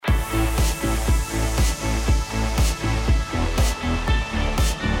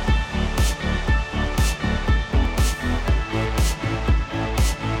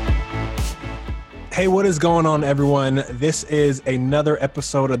Hey, what is going on, everyone? This is another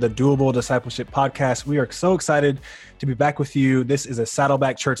episode of the Doable Discipleship Podcast. We are so excited to be back with you. This is a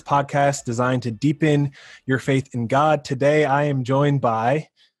Saddleback Church podcast designed to deepen your faith in God. Today, I am joined by...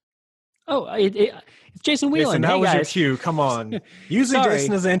 It's Jason Whelan. Jason, that hey, was guys. your cue. Come on. Usually Jason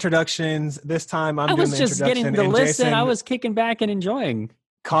does the introductions. This time I'm doing the introduction. I was just getting to listen. Jason I was kicking back and enjoying.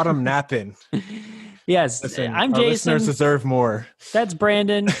 Caught him napping. Yes, Listen, I'm our Jason. Listeners deserve more. That's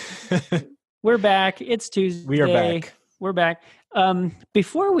Brandon. We're back. It's Tuesday. We are back. We're back.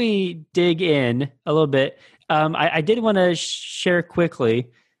 Before we dig in a little bit, I did want to share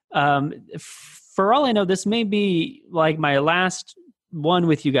quickly. For all I know, this may be like my last one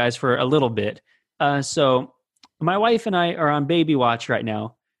with you guys for a little bit. So my wife and I are on baby watch right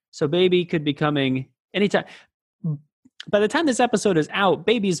now. So baby could be coming anytime. By the time this episode is out,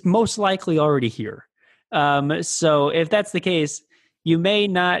 baby's most likely already here. So if that's the case, you may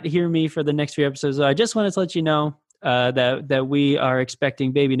not hear me for the next few episodes. I just wanted to let you know that we are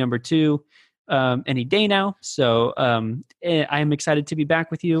expecting baby number 2 any day now. So I'm excited to be back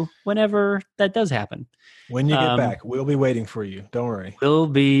with you whenever that does happen. When you get back, we'll be waiting for you. Don't worry. We'll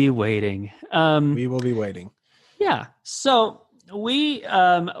be waiting. We will be waiting. Yeah. So we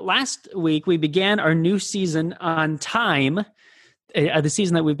last week we began our new season on time. The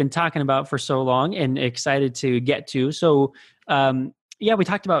season that we've been talking about for so long and excited to get to. So, we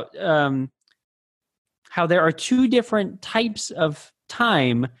talked about how there are 2 different types of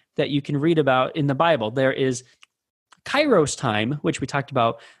time that you can read about in the Bible. There is Kairos time, which we talked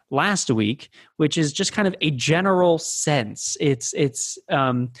about last week, which is just kind of a general sense. It's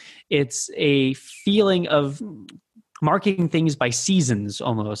a feeling of marking things by seasons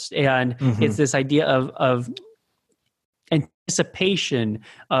almost, and it's this idea of anticipation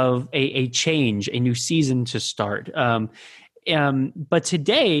of a change, a new season to start. But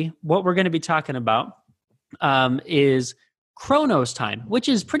today, what we're going to be talking about is Chronos time, which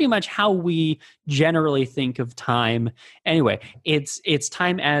is pretty much how we generally think of time. Anyway, it's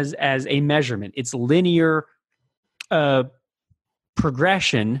time as a measurement. It's linear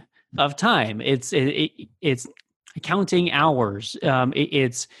progression of time. It's counting hours.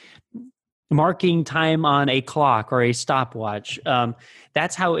 It's marking time on a clock or a stopwatch.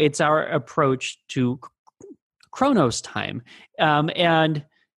 That's how it's our approach to Chronos time. And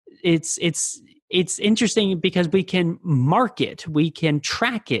it's interesting because we can mark it, we can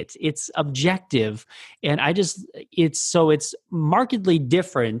track it. It's objective. And it's markedly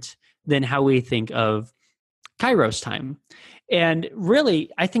different than how we think of Kairos time. And really,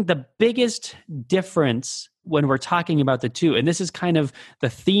 I think the biggest difference when we're talking about the two, and this is kind of the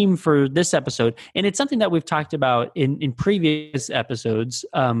theme for this episode, and it's something that we've talked about in previous episodes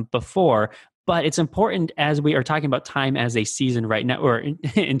before, but it's important as we are talking about time as a season right now, or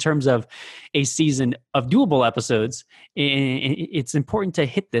in terms of a season of doable episodes, it's important to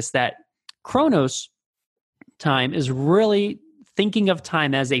hit this, that Chronos time is really thinking of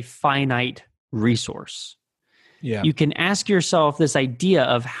time as a finite resource. Yeah. You can ask yourself this idea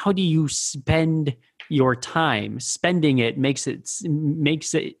of how do you spend your time? Spending it makes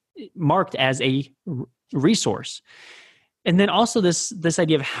it marked as a resource. And then also this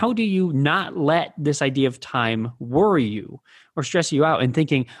idea of how do you not let this idea of time worry you or stress you out and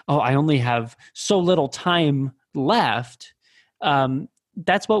thinking, oh, I only have so little time left.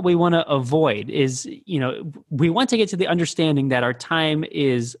 That's what we want to avoid is, we want to get to the understanding that our time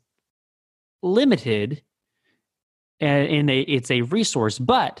is limited and it's a resource,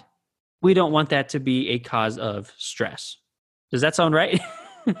 but we don't want that to be a cause of stress. Does that sound right?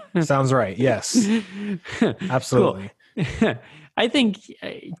 Sounds right. Yes, absolutely. Cool. I think,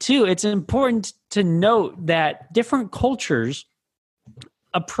 too, it's important to note that different cultures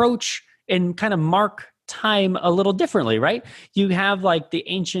approach and kind of mark time a little differently, right? You have like the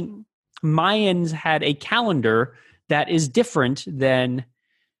ancient Mayans had a calendar that is different than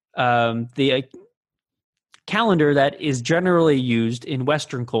the calendar that is generally used in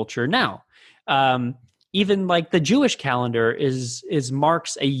Western culture now. Even like the Jewish calendar is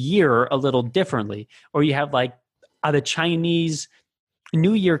marks a year a little differently, or you have like the Chinese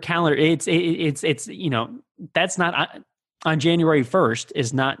New Year calendar. It's that's not on January 1st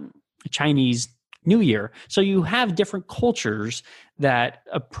is not Chinese New Year. So you have different cultures that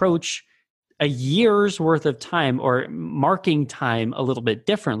approach a year's worth of time or marking time a little bit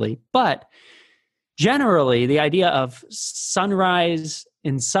differently, but generally, the idea of sunrise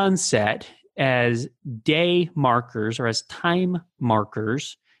and sunset as day markers or as time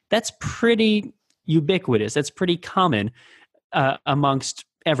markers, that's pretty ubiquitous. That's pretty common amongst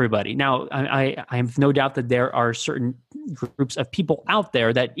everybody. Now, I have no doubt that there are certain groups of people out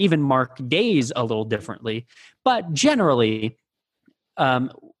there that even mark days a little differently, but generally,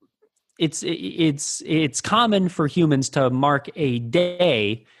 it's common for humans to mark a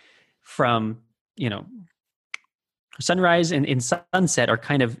day from, sunrise and sunset are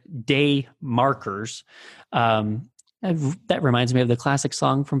kind of day markers. That reminds me of the classic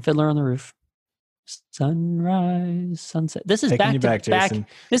song from Fiddler on the Roof. Sunrise, sunset. This is back to back.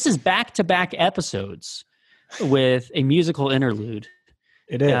 This is back to back episodes with a musical interlude.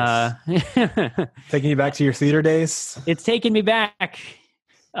 It is taking you back to your theater days. It's taking me back.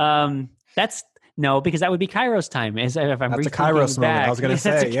 That's no, because that would be Kairos time. That's a Kairos moment. I was going to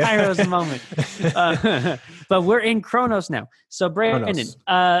say, that's a Kairos moment. But we're in Chronos now. So, Brandon,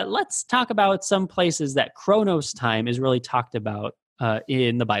 let's talk about some places that Chronos time is really talked about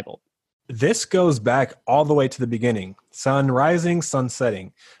in the Bible. This goes back all the way to the beginning. Sun rising, sun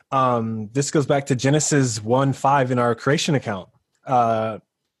setting. This goes back to Genesis 1:5 in our creation account.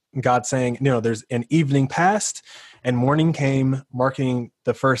 God saying, there's an evening passed and morning came, marking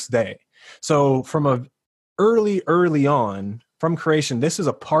the first day. So from early on, from creation, this is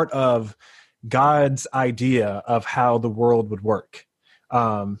a part of God's idea of how the world would work.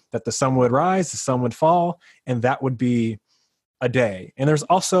 That the sun would rise, the sun would fall, and that would be a day. And there's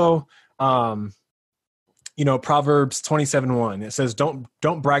also Proverbs 27:1. It says, don't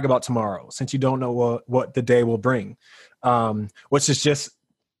brag about tomorrow, since you don't know what the day will bring, which is just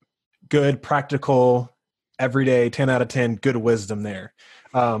good, practical, everyday, 10 out of 10, good wisdom there.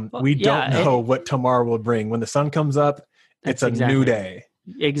 We don't know what tomorrow will bring. When the sun comes up, it's a new day.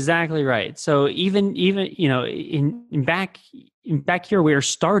 Exactly right. So even in back here, we're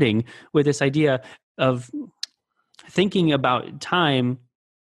starting with this idea of thinking about time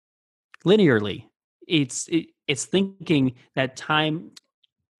linearly. It's thinking that time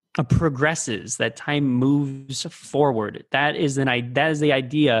progresses, that time moves forward. That is the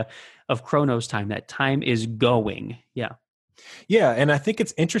idea of Chronos time, that time is going. Yeah, and I think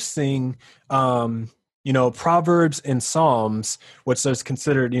it's interesting, Proverbs and Psalms, which is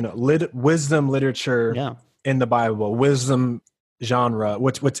considered, wisdom literature in the Bible, wisdom genre.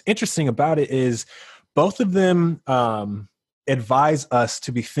 What's interesting about it is both of them advise us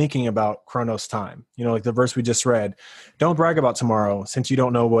to be thinking about Chronos time. Like the verse we just read, don't brag about tomorrow, since you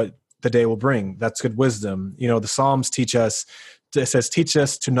don't know what the day will bring. That's good wisdom. The Psalms teach us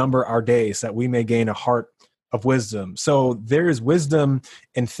to number our days, that we may gain a heart of wisdom. So there is wisdom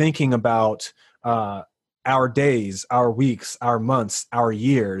in thinking about our days, our weeks, our months, our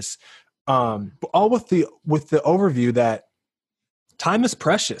years, all with the overview that time is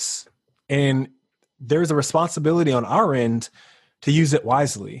precious, and there's a responsibility on our end to use it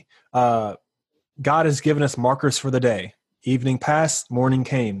wisely. God has given us markers for the day. Evening passed, morning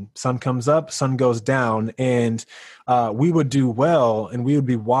came, sun comes up, sun goes down, and we would do well, and we would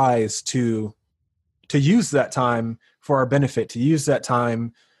be wise to use that time for our benefit, to use that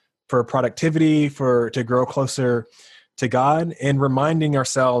time for productivity, to grow closer to God, and reminding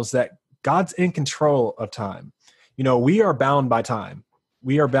ourselves that God's in control of time. We are bound by time.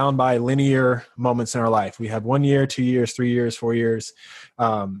 We are bound by linear moments in our life. We have 1 year, 2 years, 3 years, 4 years,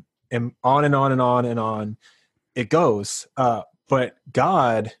 and on and on and on and on it goes. But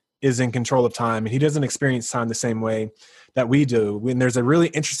God is in control of time, and he doesn't experience time the same way that we do. When there's a really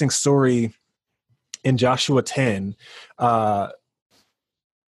interesting story in Joshua 10,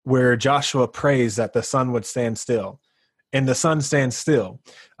 where Joshua prays that the sun would stand still, and the sun stands still,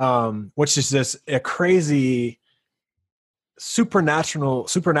 which is just a crazy supernatural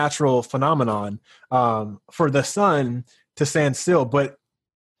phenomenon for the sun to stand still. But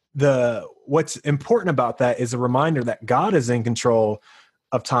what's important about that is a reminder that God is in control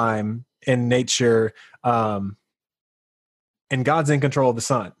of time and nature, and God's in control of the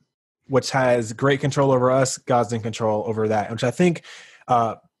sun, which has great control over us. God's in control over that, which I think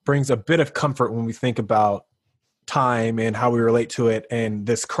brings a bit of comfort when we think about time and how we relate to it, and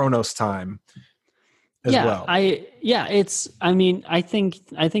this Chronos time as well. I think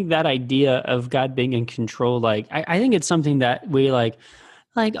that idea of God being in control, I think it's something that we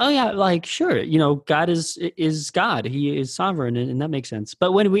sure, God is God. He is sovereign, and that makes sense.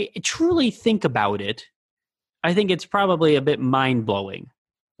 But when we truly think about it, I think it's probably a bit mind-blowing.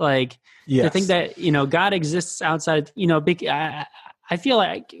 To think that, God exists outside, I feel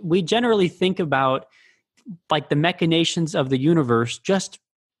like we generally think about the machinations of the universe just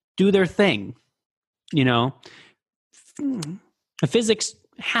do their thing. Physics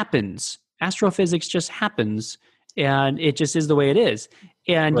happens. Astrophysics just happens, and it just is the way it is.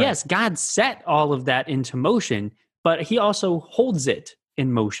 And right. Yes, God set all of that into motion, but he also holds it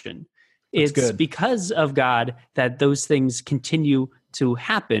in motion. That's It's good. because of God that those things continue to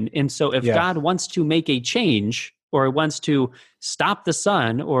happen. And so if Yeah. God wants to make a change or wants to stop the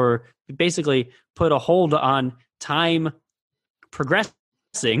sun or basically put a hold on time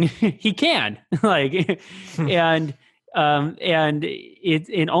progressing, he can. Like and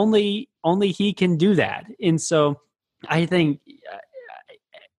only he can do that. And so I think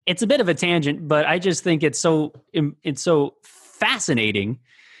it's a bit of a tangent, but I just think it's so fascinating,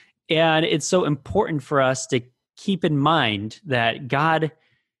 and it's so important for us to keep in mind that God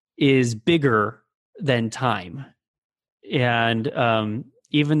is bigger than time. And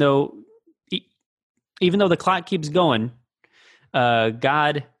even though the clock keeps going,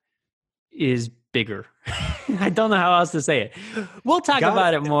 God is bigger. I don't know how else to say it. We'll talk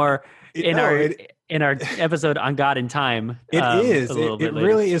about it more in our episode on God and time. It is. It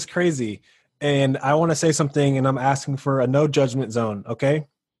really is crazy. And I want to say something, and I'm asking for a no judgment zone. Okay,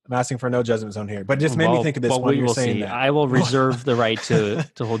 I'm asking for a no judgment zone here. But it just made me think of this when you're saying that. I will reserve the right to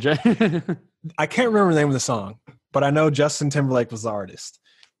hold judgment. I can't remember the name of the song, but I know Justin Timberlake was the artist.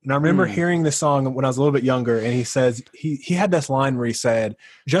 And I remember hearing this song when I was a little bit younger, and he says he had this line where he said,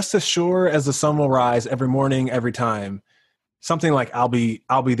 "Just as sure as the sun will rise every morning, every time." Something like I'll be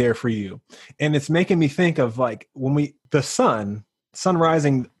there for you. And it's making me think of like when the sun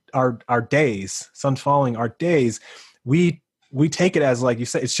rising our days, sun falling our days, we take it as, like you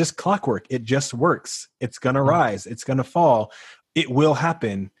said, it's just clockwork. It just works. It's going to rise. It's going to fall. It will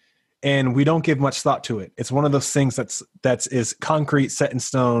happen. And we don't give much thought to it. It's one of those things that's is concrete, set in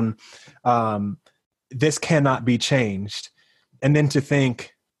stone. This cannot be changed. And then to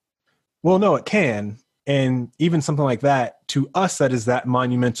think, well, no, it can. And even something like that, to us, that is that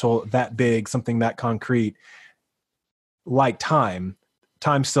monumental, that big, something that concrete, like time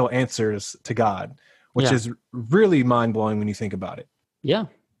still answers to God, which is really mind-blowing when you think about it. Yeah.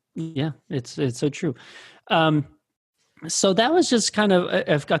 Yeah. It's so true. So that was just kind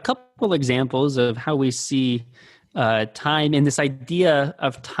of a couple examples of how we see time and this idea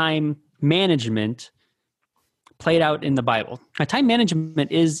of time management played out in the Bible. Time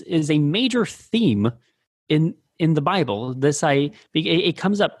management is a major theme in the Bible. It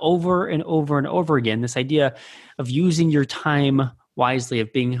comes up over and over and over again. This idea of using your time wisely,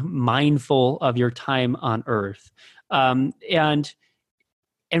 of being mindful of your time on earth, and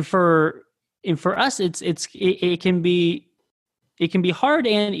for us, it can be hard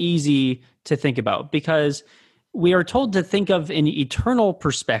and easy to think about, because we are told to think of an eternal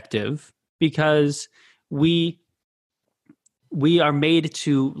perspective, because we are made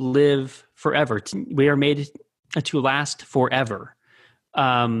to live forever. We are made to last forever.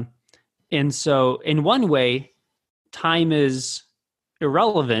 And so in one way, time is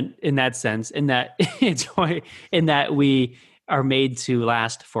irrelevant in that sense, in that we are made to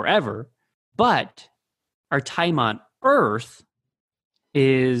last forever. But our time on earth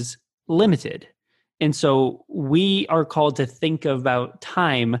is limited. And so we are called to think about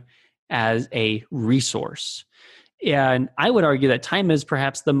time as a resource. And I would argue that time is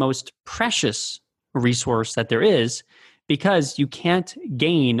perhaps the most precious resource that there is, because you can't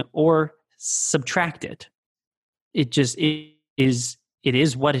gain or subtract it. It is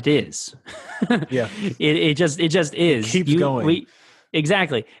what it is. Yeah. It just is. It keeps going.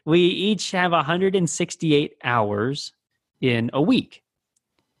 Exactly. We each have 168 hours in a week.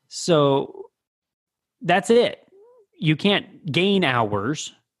 So that's it. You can't gain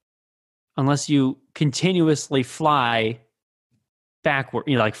hours unless you continuously fly backward,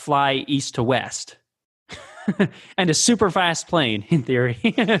 like fly east to west. And a super fast plane, in theory.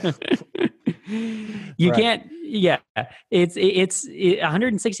 You can't, it's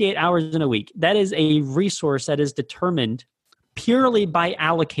 168 hours in a week. That is a resource that is determined purely by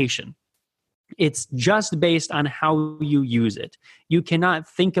allocation. It's just based on how you use it. You cannot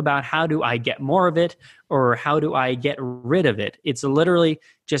think about how do I get more of it or how do I get rid of it. It's literally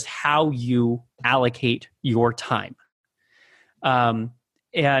just how you allocate your time.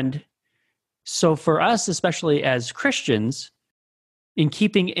 And so for us, especially as Christians, in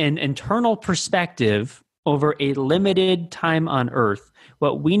keeping an internal perspective over a limited time on earth,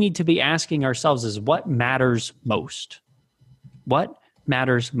 what we need to be asking ourselves is, what matters most? What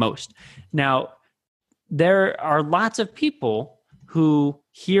matters most? Now, there are lots of people who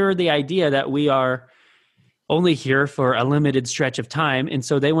hear the idea that we are only here for a limited stretch of time, and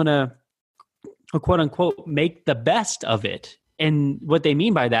so they want to, quote unquote, make the best of it. And what they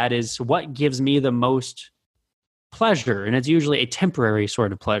mean by that is, what gives me the most pleasure? And it's usually a temporary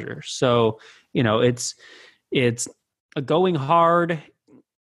sort of pleasure. So, it's a going hard,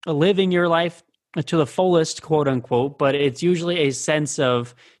 living your life to the fullest, quote unquote, but it's usually a sense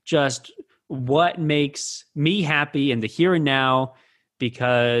of just what makes me happy in the here and now,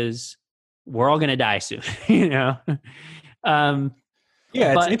 because we're all going to die soon, you know?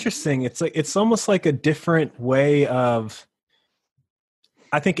 Yeah, it's But interesting. It's almost like a different way of,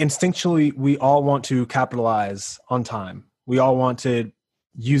 I think instinctually we all want to capitalize on time. We all want to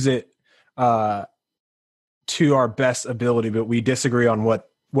use it to our best ability, but we disagree on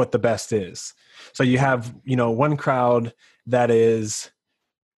what the best is. So you have, one crowd that is,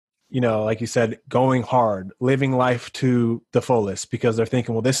 like you said, going hard, living life to the fullest because they're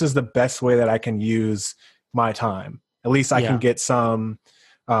thinking, well, this is the best way that I can use my time. At least I can get some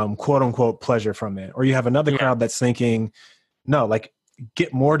quote unquote pleasure from it. Or you have another crowd that's thinking, no, like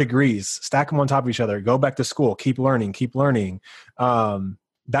get more degrees, stack them on top of each other, go back to school, keep learning.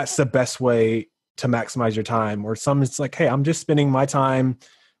 That's the best way to maximize your time. Or some, it's like, hey, I'm just spending my time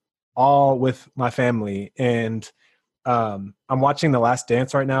all with my family. And I'm watching The Last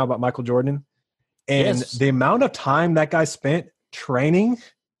Dance right now about Michael Jordan. And the amount of time that guy spent training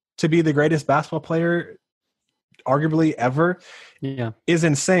to be the greatest basketball player arguably ever is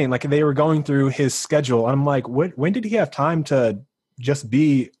insane. Like they were going through his schedule. And I'm like, when did he have time to just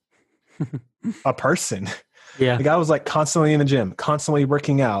be a person? Yeah. The guy was like constantly in the gym, constantly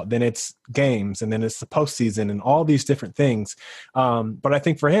working out. Then it's games, and then it's the postseason, and all these different things. But I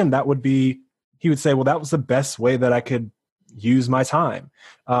think for him, he would say, well, that was the best way that I could use my time.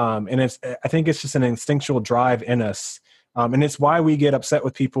 And I think it's just an instinctual drive in us. And it's why we get upset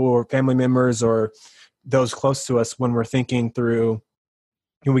with people or family members or those close to us when we're thinking through,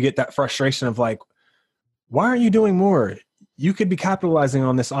 and we get that frustration of like, why aren't you doing more? You could be capitalizing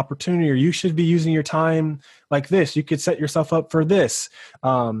on this opportunity, or you should be using your time like this. You could set yourself up for this.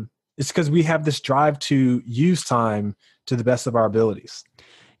 It's because we have this drive to use time to the best of our abilities.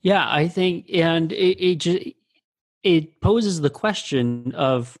 Yeah, I think, and it poses the question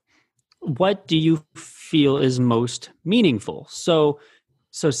of what do you feel is most meaningful? So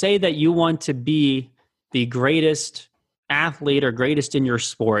say that you want to be the greatest athlete or greatest in your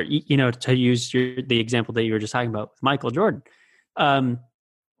sport, to use the example that you were just talking about with Michael Jordan.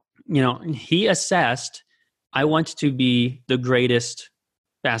 He assessed, I want to be the greatest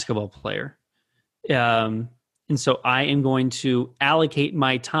basketball player. And so I am going to allocate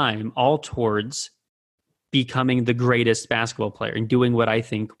my time all towards becoming the greatest basketball player and doing what I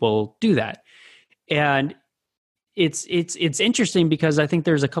think will do that. And it's interesting because I think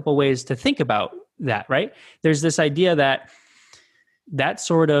there's a couple ways to think about that, right? There's this idea that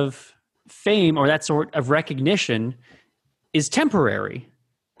sort of fame or that sort of recognition is temporary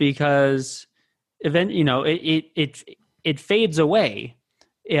because it fades away.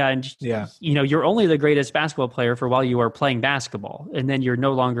 And you're only the greatest basketball player for while you are playing basketball, and then you're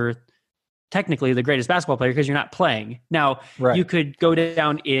no longer technically the greatest basketball player because you're not playing. Now, you could go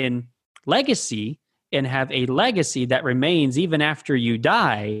down in legacy and have a legacy that remains even after you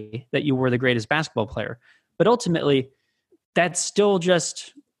die, that you were the greatest basketball player. But ultimately, that's still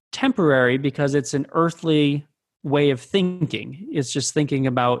just temporary because it's an earthly way of thinking. It's just thinking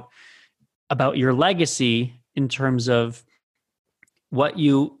about your legacy in terms of what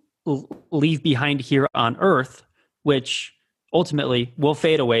you leave behind here on earth, which ultimately will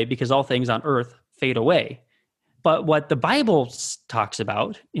fade away because all things on earth fade away. But what the Bible talks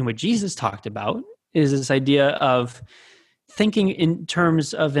about and what Jesus talked about is this idea of thinking in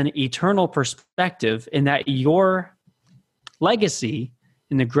terms of an eternal perspective, and that your legacy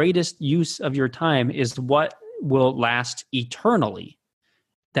and the greatest use of your time is what will last eternally,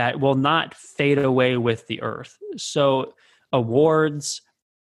 that will not fade away with the earth. So awards,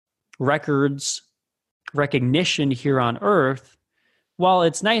 records, recognition here on earth, while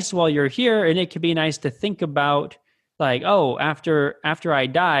it's nice while you're here, and it can be nice to think about like, oh, after I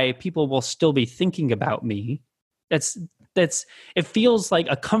die, people will still be thinking about me. That's it feels like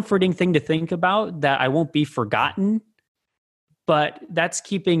a comforting thing to think about, that I won't be forgotten, but that's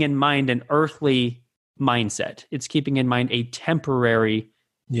keeping in mind an earthly mindset. It's keeping in mind a temporary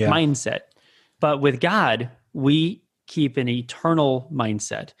mindset. But with God, we keep an eternal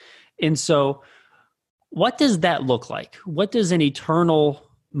mindset. And so what does that look like? What does an eternal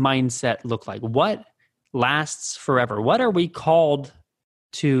mindset look like? What lasts forever? What are we called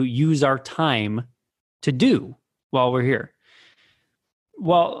to use our time to do while we're here?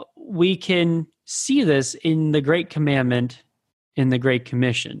 Well, we can see this in the Great Commandment, in the Great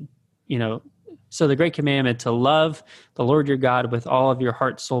Commission. So the Great Commandment to love the Lord your God with all of your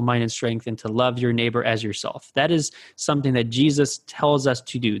heart, soul, mind, and strength, and to love your neighbor as yourself. That is something that Jesus tells us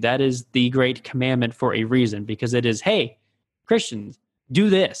to do. That is the Great Commandment for a reason, because it is, hey, Christians, do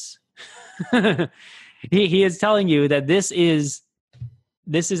this. He is telling you that this is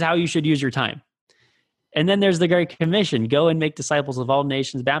how you should use your time. And then there's the Great Commission: go and make disciples of all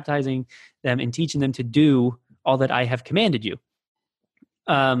nations, baptizing them and teaching them to do all that I have commanded you.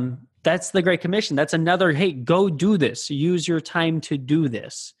 That's the Great Commission. That's another, hey, go do this. Use your time to do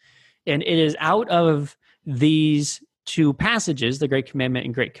this. And it is out of these two passages, the Great Commandment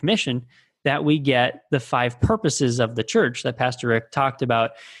and Great Commission, that we get the 5 purposes of the church that Pastor Rick talked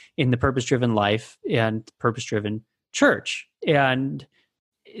about in the Purpose-Driven Life and Purpose-Driven Church. And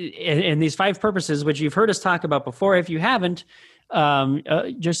in these 5 purposes, which you've heard us talk about before, if you haven't,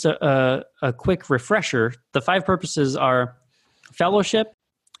 just a quick refresher. The 5 purposes are fellowship,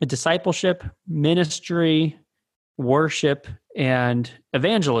 discipleship, ministry, worship, and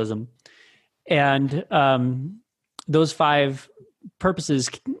evangelism. And those 5 purposes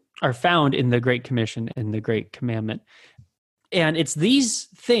are found in the Great Commission and the Great Commandment. And it's these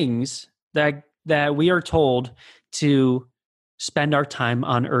things that we are told to spend our time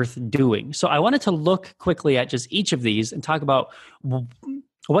on earth doing. So I wanted to look quickly at just each of these and talk about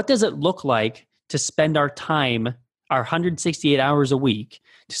what does it look like to spend our time, our 168 hours a week,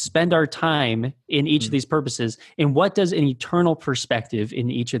 to spend our time in each of these purposes, and what does an eternal perspective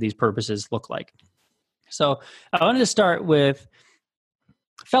in each of these purposes look like? So I wanted to start with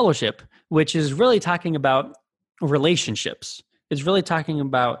fellowship, which is really talking about relationships. It's really talking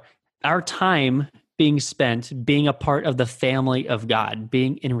about our time being spent being a part of the family of God,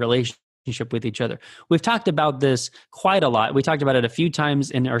 being in relationship with each other. We've talked about this quite a lot. We talked about it a few times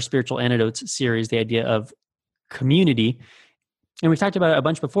in our Spiritual Antidotes series, the idea of community. And we've talked about it a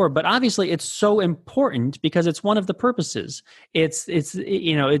bunch before, but obviously it's so important because it's one of the purposes. It's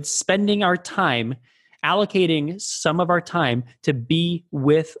spending our time, allocating some of our time to be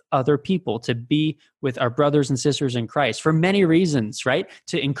with other people, to be with our brothers and sisters in Christ for many reasons, right?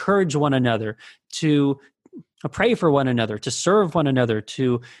 To encourage one another, to pray for one another, to serve one another,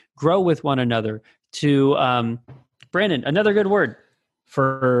 to grow with one another, to, Brandon, another good word.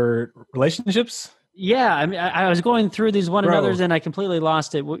 For relationships? Yeah, I mean, I was going through these one another's and I completely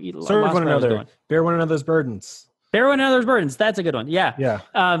lost it. Serve one another, bear one another's burdens. Bear one another's burdens. That's a good one. Yeah.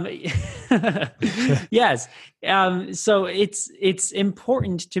 Yes. So it's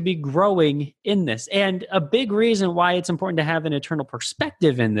important to be growing in this. And a big reason why it's important to have an eternal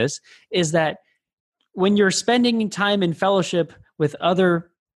perspective in this is that when you're spending time in fellowship with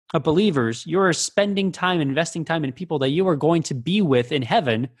other believers, you're spending time, investing time in people that you are going to be with in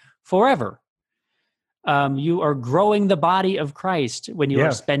heaven forever. You are growing the body of Christ when you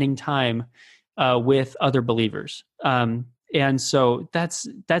are spending time with other believers. And so that's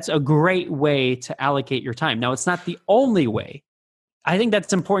a great way to allocate your time. Now, it's not the only way. I think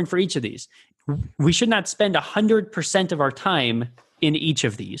that's important for each of these. We should not spend 100% of our time in each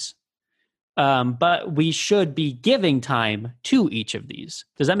of these, but we should be giving time to each of these.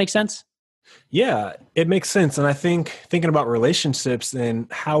 Does that make sense? Yeah, it makes sense. And I think thinking about relationships and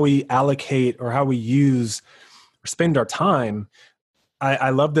how we allocate or how we use or spend our time, I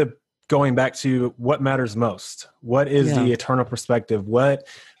love the going back to what matters most. What is the eternal perspective? What's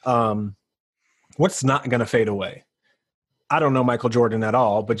not going to fade away? I don't know Michael Jordan at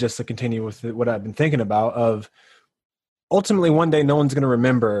all, but just to continue with what I've been thinking about of ultimately one day, no one's going to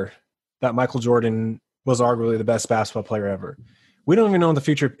remember that Michael Jordan was arguably the best basketball player ever. We don't even know in the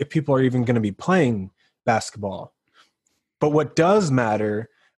future if people are even going to be playing basketball. But what does matter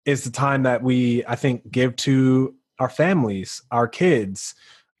is the time that we, I think, give to our families, our kids.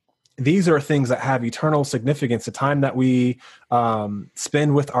 These are things that have eternal significance. The time that we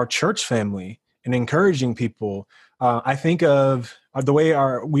spend with our church family and encouraging people. I think of the way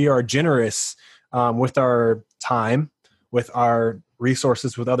we are generous with our time, with our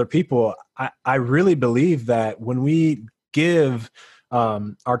resources, with other people. I really believe that when we give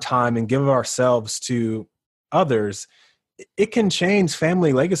our time and give ourselves to others, it can change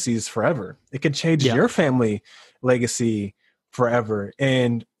family legacies forever. It can change your family legacy forever.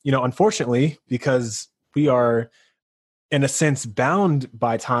 And, unfortunately, because we are in a sense bound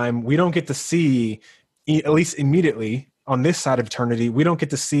by time, we don't get to see, at least immediately on this side of eternity, we don't get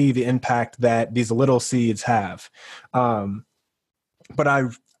to see the impact that these little seeds have. But I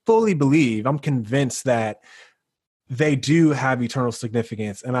fully believe, I'm convinced that they do have eternal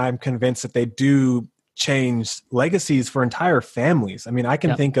significance. And I'm convinced that they do change legacies for entire families. I mean, I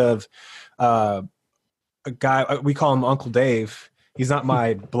can think of a guy, we call him Uncle Dave. He's not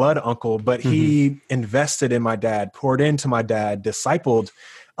my blood uncle, but he invested in my dad, poured into my dad, discipled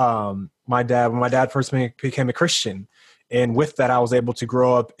my dad when my dad first became a Christian. And with that, I was able to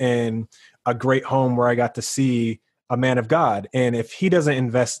grow up in a great home where I got to see a man of God. And if he doesn't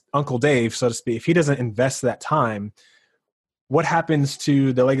invest, Uncle Dave, so to speak, if he doesn't invest that time, what happens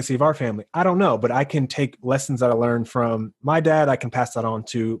to the legacy of our family? I don't know, but I can take lessons that I learned from my dad. I can pass that on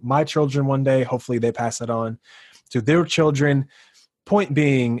to my children one day. Hopefully they pass it on to their children. Point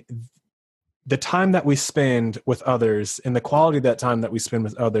being, the time that we spend with others and the quality of that time that we spend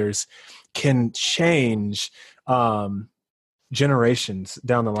with others can change generations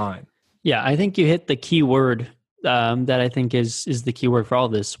down the line. Yeah, I think you hit the key word that I think is the key word for all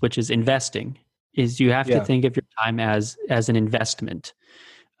this, which is investing. Is you have to think of your time as an investment.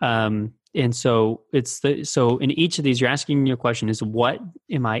 And so so in each of these, you're asking your question is, what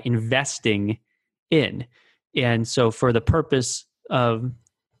am I investing in? And so for the purpose of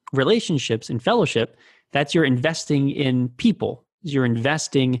relationships and fellowship, that's you're investing in people. You're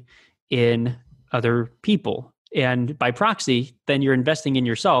investing in other people. And by proxy, then you're investing in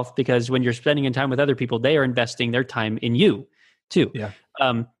yourself, because when you're spending in time with other people, they are investing their time in you too. Yeah.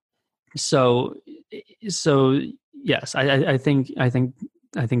 So yes, I think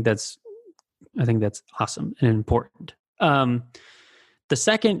that's awesome and important. The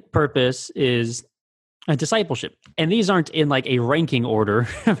second purpose is a discipleship, and these aren't in like a ranking order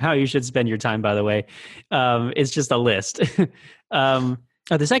of how you should spend your time. By the way, it's just a list. The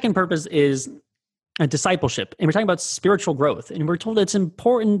second purpose is a discipleship, and we're talking about spiritual growth, and we're told it's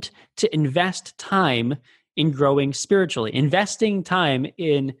important to invest time in growing spiritually, investing time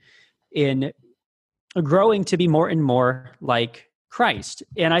in growing to be more and more like Christ.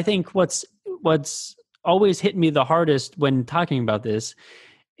 And I think what's always hit me the hardest when talking about this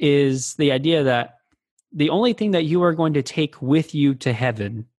is the idea that the only thing that you are going to take with you to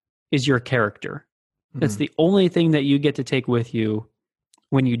heaven is your character. That's the only thing that you get to take with you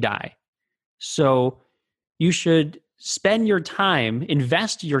when you die. So you should spend your time,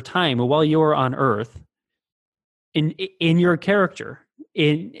 invest your time while you're on earth in your character,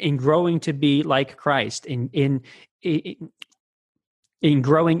 in growing to be like Christ, in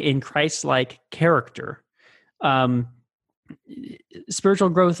growing in Christ-like character. Spiritual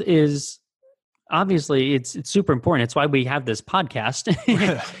growth is obviously it's super important. It's why we have this podcast,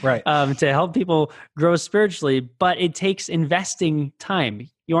 right? To help people grow spiritually. But it takes investing time.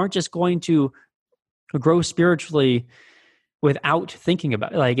 You aren't just going to grow spiritually without thinking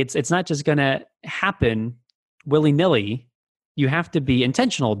about it. Like it's not just going to happen willy-nilly. You have to be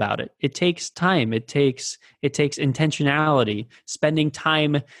intentional about it. It takes time. It takes intentionality, spending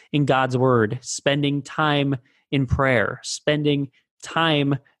time in God's word, spending time in prayer, spending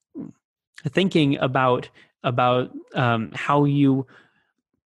time thinking about how you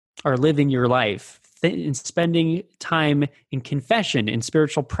are living your life, and spending time in confession, in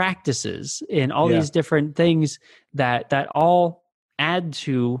spiritual practices, in all these different things that all add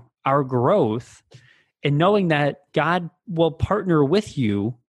to our growth. And knowing that God will partner with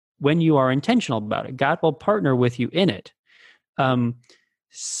you when you are intentional about it. God will partner with you in it.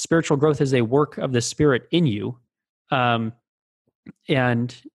 Spiritual growth is a work of the Spirit in you. But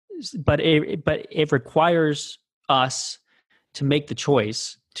it requires us to make the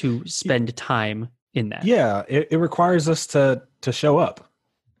choice to spend time in that. Yeah, it requires us to show up.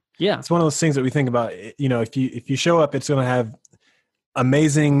 Yeah. It's one of those things that we think about, if you show up, it's going to have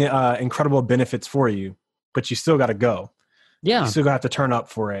amazing, incredible benefits for you, but you still got to go. Yeah. You still have to turn up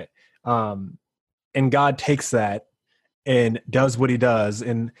for it. And God takes that and does what he does.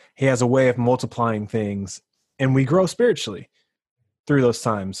 And he has a way of multiplying things, and we grow spiritually through those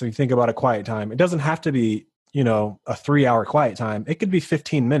times. So you think about a quiet time. It doesn't have to be, a 3-hour quiet time. It could be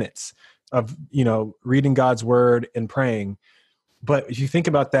 15 minutes of, reading God's word and praying. But if you think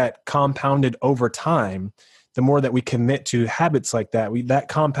about that compounded over time, the more that we commit to habits like that, that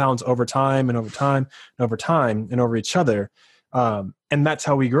compounds over time and over time and over time and over each other. And that's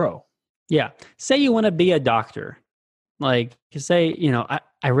how we grow. Yeah. Say you want to be a doctor. Like, say,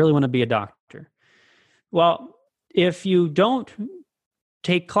 I really want to be a doctor. Well, if you don't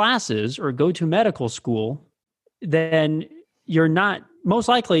take classes or go to medical school, then you're most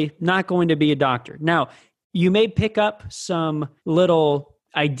likely not going to be a doctor. Now, you may pick up some little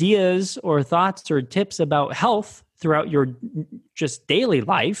ideas or thoughts or tips about health throughout your just daily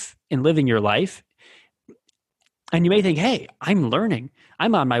life and living your life. And you may think, hey, I'm learning.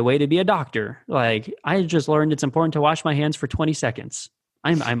 I'm on my way to be a doctor. Like, I just learned it's important to wash my hands for 20 seconds.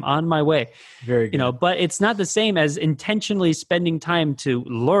 I'm on my way. Very good. But it's not the same as intentionally spending time to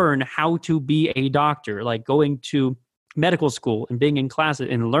learn how to be a doctor, like going to medical school and being in classes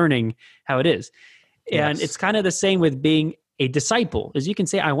and learning how it is. And it's kind of the same with being a disciple, is you can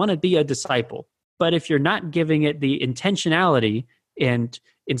say, I want to be a disciple. But if you're not giving it the intentionality and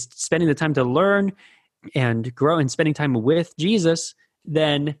spending the time to learn and grow and spending time with Jesus,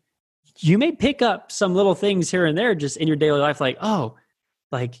 then you may pick up some little things here and there just in your daily life, like, oh,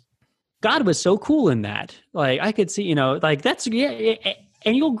 like God was so cool in that. Like I could see, like that's, yeah,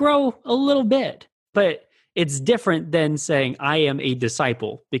 and you'll grow a little bit, but it's different than saying I am a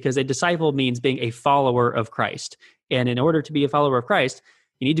disciple, because a disciple means being a follower of Christ. And in order to be a follower of Christ,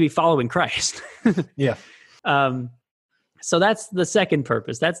 you need to be following Christ. Yeah. So that's the second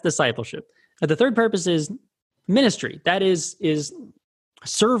purpose. That's discipleship. The third purpose is ministry. That is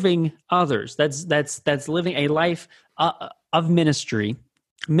serving others. That's living a life of ministry,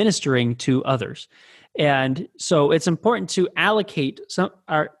 ministering to others. And so it's important to allocate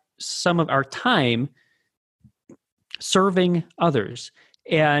some of our time serving others.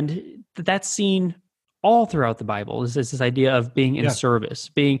 And that's seen all throughout the Bible, is this idea of being in service,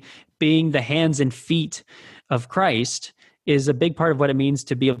 being the hands and feet of Christ is a big part of what it means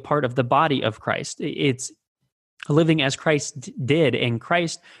to be a part of the body of Christ. It's living as Christ did, and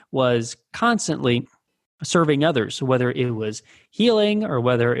Christ was constantly serving others, whether it was healing or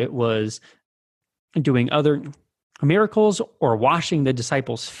whether it was doing other miracles or washing the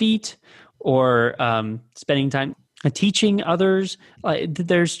disciples' feet or spending time teaching others.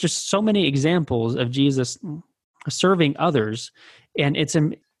 There's just so many examples of Jesus serving others, and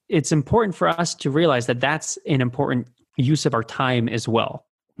it's important for us to realize that that's an important use of our time as well.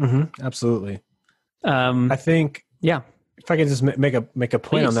 Mm-hmm. Absolutely. I think, if I can just make a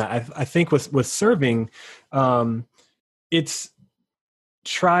point on that, I think with serving, it's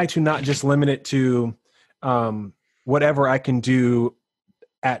try to not just limit it to whatever I can do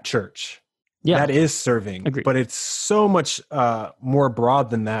at church. Yeah, that is serving. Agreed. But it's so much more broad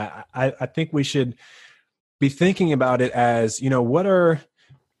than that. I think we should be thinking about it as,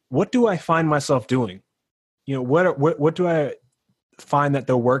 what do I find myself doing? What do I find that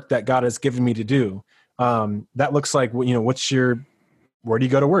the work that God has given me to do? That looks like, where do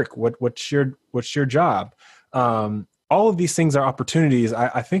you go to work? What's your job? All of these things are opportunities.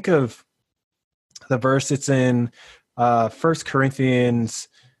 I think of the verse, it's in 1 Corinthians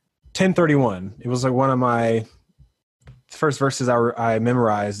 10:31. It was like one of my first verses I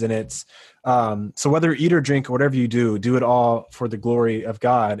memorized, and it's, so whether you eat or drink or whatever you do it all for the glory of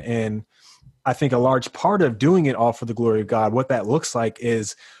God. And I think a large part of doing it all for the glory of God, what that looks like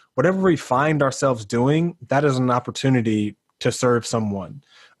is whatever we find ourselves doing, that is an opportunity to serve someone,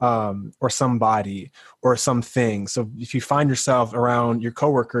 or somebody or something. So if you find yourself around your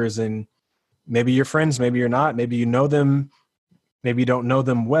coworkers, and maybe you're friends, maybe you're not, maybe you know them, maybe you don't know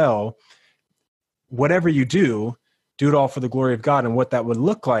them well, whatever you do it all for the glory of God. And what that would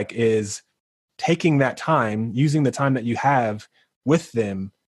look like is taking that time, using the time that you have with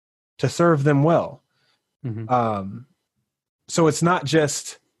them to serve them well. Mm-hmm. So it's not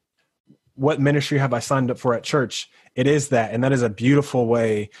just what ministry have I signed up for at church. It is that, and that is a beautiful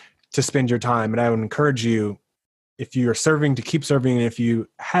way to spend your time. And I would encourage you, if you are serving, to keep serving, and if you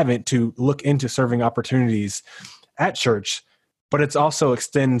haven't, to look into serving opportunities at church. But it also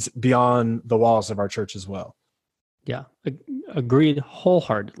extends beyond the walls of our church as well. Yeah, agreed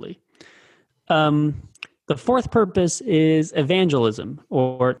wholeheartedly. The fourth purpose is evangelism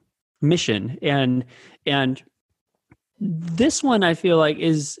or mission, and this one I feel like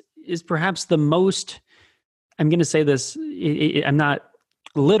is perhaps the most. I'm going to say this. I'm not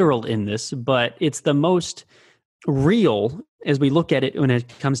literal in this, but it's the most real as we look at it when it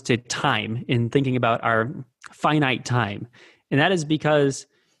comes to time, in thinking about our finite time. And that is because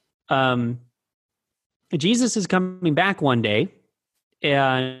Jesus is coming back one day,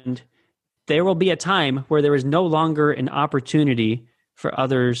 and there will be a time where there is no longer an opportunity for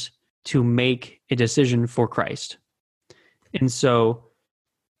others to make a decision for Christ. And so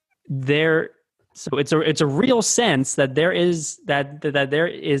it's a real sense that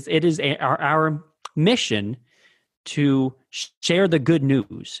it is our mission to share the good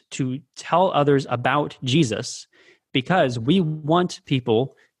news, to tell others about Jesus, because we want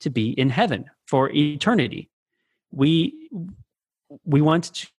people to be in heaven for eternity. We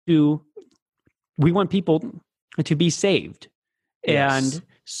want people to be saved. Yes. And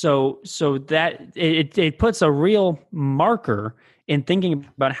so that it puts a real marker in thinking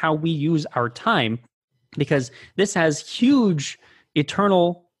about how we use our time, because this has huge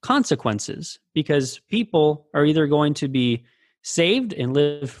eternal consequences, because people are either going to be saved and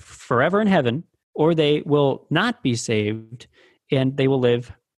live forever in heaven, or they will not be saved and they will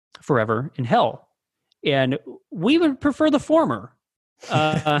live forever in hell. And we would prefer the former.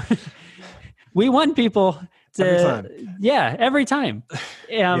 We want people to, every time.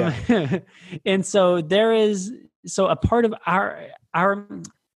 And so a part of our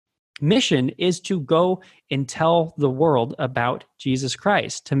mission is to go and tell the world about Jesus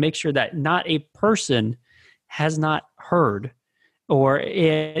Christ, to make sure that not a person has not heard or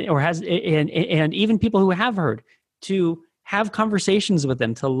has, and even people who have heard, to have conversations with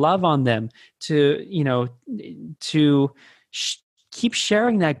them, to love on them, to, keep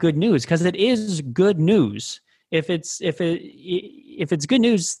sharing that good news, because it is good news. If it's good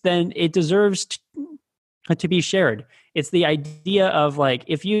news, then it deserves to be shared. It's the idea of, like,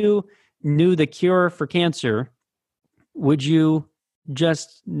 if you knew the cure for cancer, would you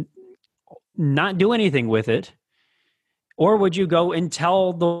just not do anything with it? Or would you go and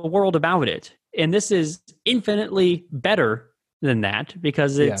tell the world about it? And this is infinitely better than that,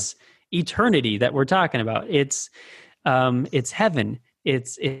 because it's eternity that we're talking about. It's heaven.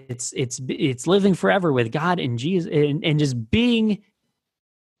 It's living forever with God and Jesus, and just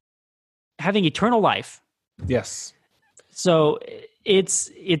having eternal life. Yes. So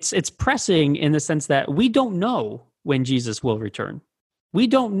it's pressing in the sense that we don't know when Jesus will return. We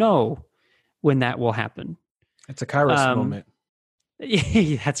don't know when that will happen. It's a Kairos moment.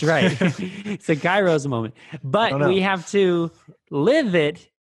 That's right. It's a Kairos moment. But we have to live it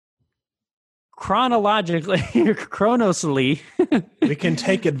chronosly. We can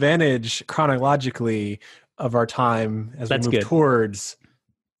take advantage chronologically of our time as we move towards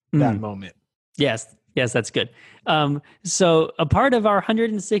that moment. Yes, that's good. So a part of our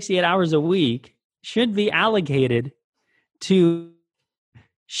 168 hours a week should be allocated to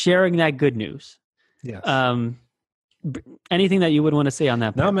sharing that good news. Yes. Anything that you would want to say on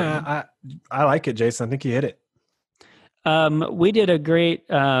that? No, man, I like it, Jason. I think you hit it. We did a great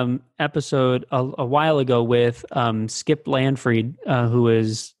episode a while ago with Skip Landfried, who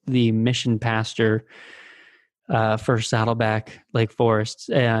is the mission pastor for Saddleback Lake Forest,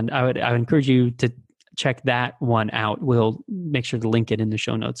 and I would encourage you to check that one out. We'll make sure to link it in the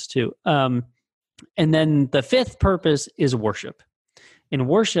show notes too. And then the fifth purpose is worship. In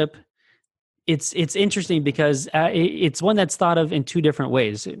worship, it's interesting because it's one that's thought of in two different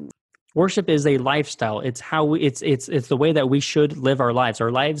ways. Worship is a lifestyle. It's how it's the way that we should live our lives.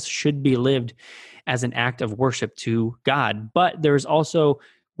 Our lives should be lived as an act of worship to God. But there's also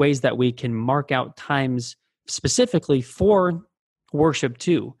ways that we can mark out times specifically for worship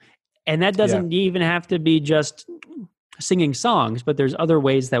too. And that doesn't even have to be just singing songs, but there's other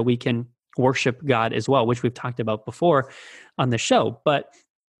ways that we can worship God as well, which we've talked about before on the show. But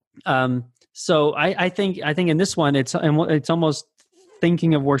so I think in this one, it's almost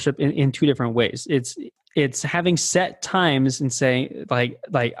thinking of worship in two different ways. It's having set times and saying, like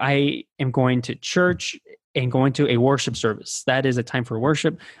I am going to church and going to a worship service. That is a time for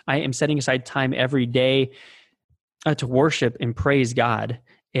worship. I am setting aside time every day to worship and praise God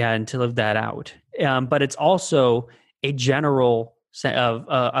and to live that out. But it's also a general set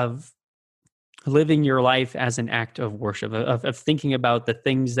of living your life as an act of worship, of thinking about the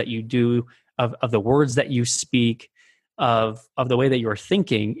things that you do, of the words that you speak, of the way that you're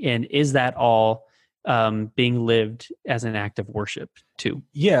thinking, and is that all being lived as an act of worship too?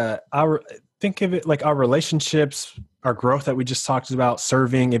 Yeah, think of it like our relationships, our growth that we just talked about,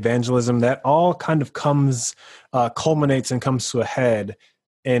 serving, evangelism, that all kind of culminates and comes to a head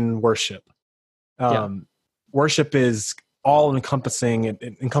in worship. Worship is all encompassing. It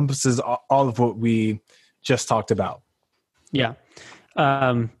encompasses all of what we just talked about. Yeah.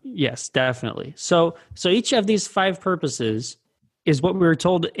 Yes, definitely. So each of these five purposes is what we were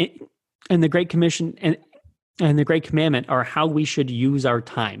told in the Great Commission and the Great Commandment are how we should use our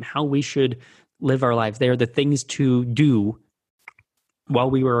time, how we should live our lives. They are the things to do while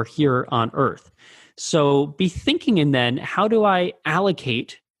we were here on earth. So be thinking, and then how do I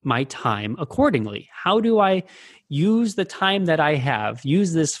allocate my time accordingly? How do I use the time that I have,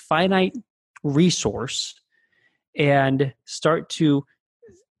 use this finite resource, and start to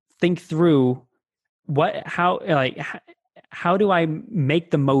think through how do I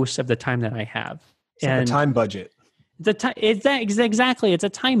make the most of the time that I have? It's like a time budget. Exactly. It's a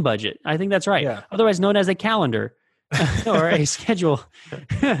time budget. I think that's right. Yeah. Otherwise known as a calendar or a schedule.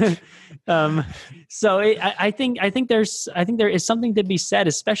 I think there is something to be said,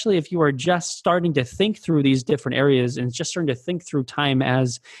 especially if you are just starting to think through these different areas and just starting to think through time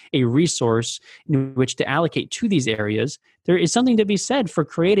as a resource in which to allocate to these areas. There is something to be said for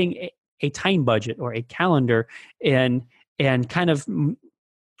creating a time budget or a calendar and kind of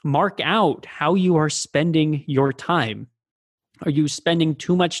mark out how you are spending your time. Are you spending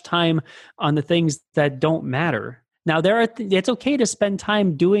too much time on the things that don't matter? Now, it's okay to spend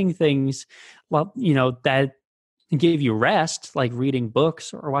time doing things, well, that give you rest, like reading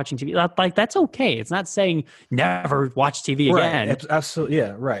books or watching TV, like that's okay. It's not saying never watch TV again. Right. Absolutely.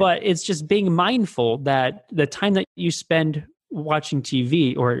 Yeah. Right. But it's just being mindful that the time that you spend watching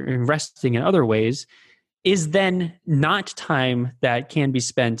TV or resting in other ways is then not time that can be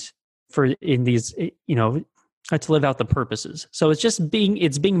spent in these, to live out the purposes. So it's just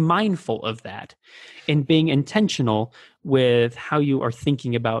being mindful of that and being intentional with how you are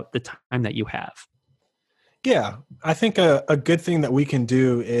thinking about the time that you have. Yeah. I think a good thing that we can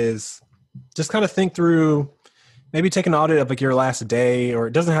do is just kind of think through, maybe take an audit of like your last day, or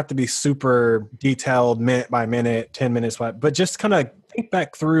it doesn't have to be super detailed minute by minute, 10 minutes, but just kind of think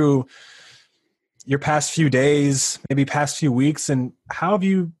back through your past few days, maybe past few weeks, and how have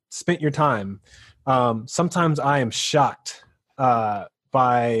you spent your time? Sometimes I am shocked on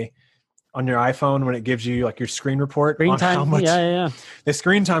your iPhone when it gives you like your screen report screen on time. How much the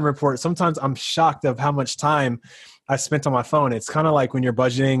screen time report. Sometimes I'm shocked of how much time I spent on my phone. It's kind of like when you're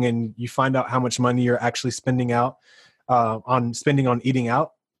budgeting and you find out how much money you're actually spending on eating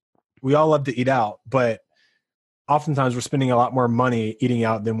out. We all love to eat out, but oftentimes we're spending a lot more money eating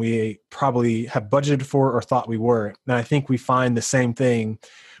out than we probably have budgeted for or thought we were. And I think we find the same thing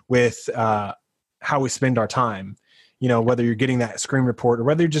with how we spend our time. Whether you're getting that screen report or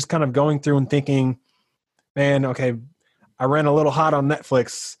whether you're just kind of going through and thinking, man, okay, I ran a little hot on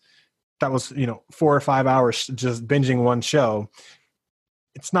Netflix. That was, 4 or 5 hours just binging one show.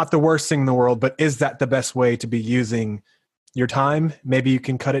 It's not the worst thing in the world, but is that the best way to be using your time? Maybe you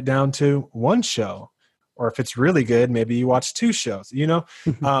can cut it down to one show, or if it's really good, maybe you watch 2 shows,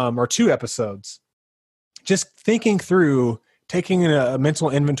 or 2 episodes. Just thinking through, taking a mental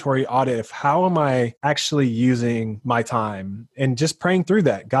inventory audit of how am I actually using my time, and just praying through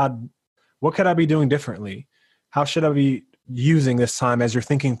that. God, what could I be doing differently? How should I be using this time as you're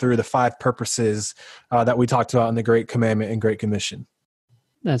thinking through the 5 purposes that we talked about in the Great Commandment and Great Commission?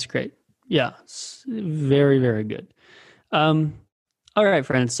 That's great. Yeah, very, very good. All right,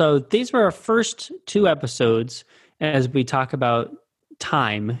 friends. So these were our first 2 episodes as we talk about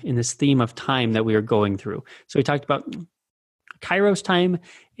time in this theme of time that we are going through. So we talked about Kairos time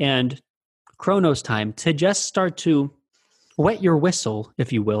and Chronos time to just start to wet your whistle,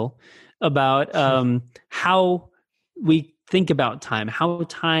 if you will, about how we think about time, how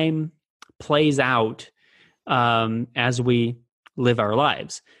time plays out as we live our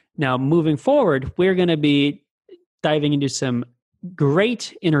lives. Now, moving forward, we're going to be diving into some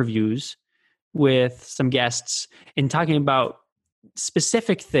great interviews with some guests and talking about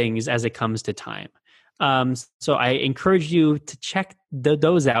specific things as it comes to time. So I encourage you to check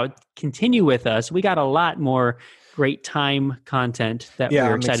those out. Continue with us. We got a lot more great time content that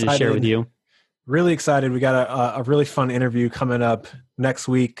we're excited to share with you. Really excited. We got a really fun interview coming up next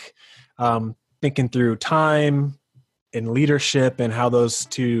week, thinking through time and leadership and how those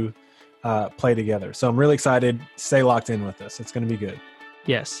 2 play together. So I'm really excited. Stay locked in with us. It's going to be good.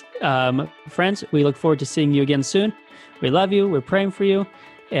 Yes. Friends, we look forward to seeing you again soon. We love you. We're praying for you.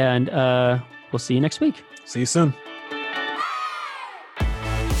 And we'll see you next week. See you soon.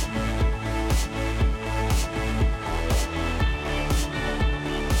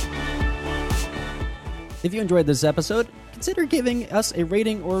 If you enjoyed this episode, consider giving us a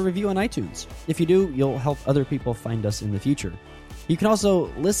rating or a review on iTunes. If you do, you'll help other people find us in the future. You can also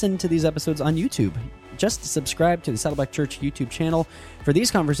listen to these episodes on YouTube. Just subscribe to the Saddleback Church YouTube channel for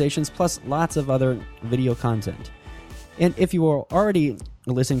these conversations, plus lots of other video content. And if you are already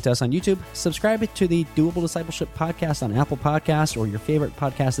listening to us on YouTube, subscribe to the Doable Discipleship podcast on Apple Podcasts or your favorite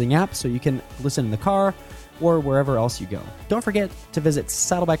podcasting app so you can listen in the car or wherever else you go. Don't forget to visit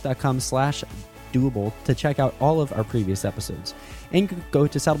saddleback.com/doable to check out all of our previous episodes. And go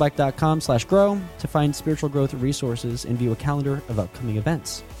to saddleback.com/grow to find spiritual growth resources and view a calendar of upcoming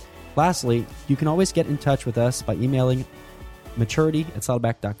events. Lastly, you can always get in touch with us by emailing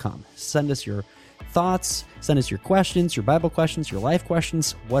maturity@saddleback.com. Send us your thoughts, send us your questions, your Bible questions, your life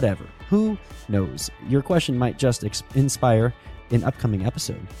questions, whatever. Who knows? Your question might just inspire an upcoming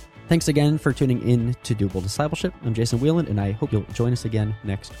episode. Thanks again for tuning in to Doable Discipleship. I'm Jason Whelan, and I hope you'll join us again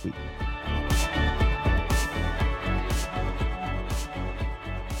next week.